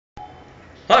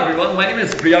Hi everyone, my name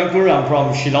is Priyankur. I'm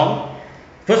from Shillong.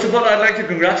 First of all, I'd like to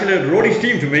congratulate Roadies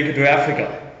team to make it to Africa.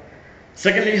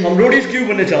 Secondly, हम Roadies क्यों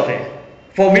बनने चाहते हैं?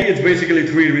 For me, it's basically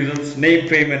three reasons: name,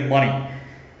 fame, and money.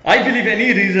 I believe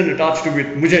any reason attached to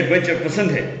it. मुझे adventure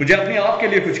पसंद है. मुझे अपने आप के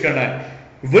लिए कुछ करना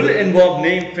है. Will involve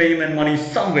name, fame, and money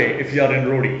some way if you are in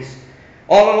Roadies.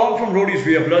 All along from Roadies,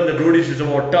 we have learned that Roadies is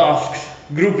about tasks,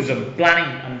 groupism,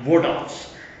 planning, and vote outs.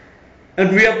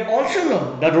 And we have also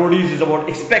learned that Roadies is about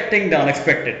expecting the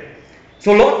unexpected.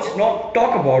 So let's not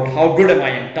talk about how good am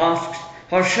I in tasks,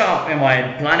 how sharp am I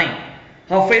in planning,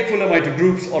 how faithful am I to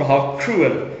groups, or how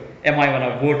cruel am I when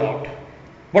I vote out.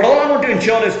 But all I want to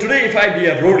ensure is today if I be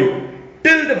a roadie,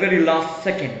 till the very last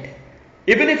second,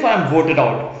 even if I am voted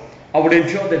out, I would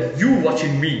ensure that you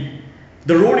watching me,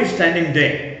 the roadie standing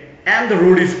there, and the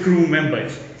roadie's crew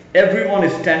members, everyone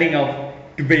is standing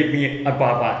up to bid me a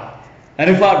bye-bye. And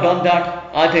if I've done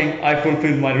that, I think I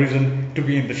fulfilled my reason to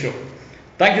be in the show.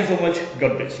 Thank you so much.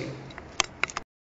 God bless you.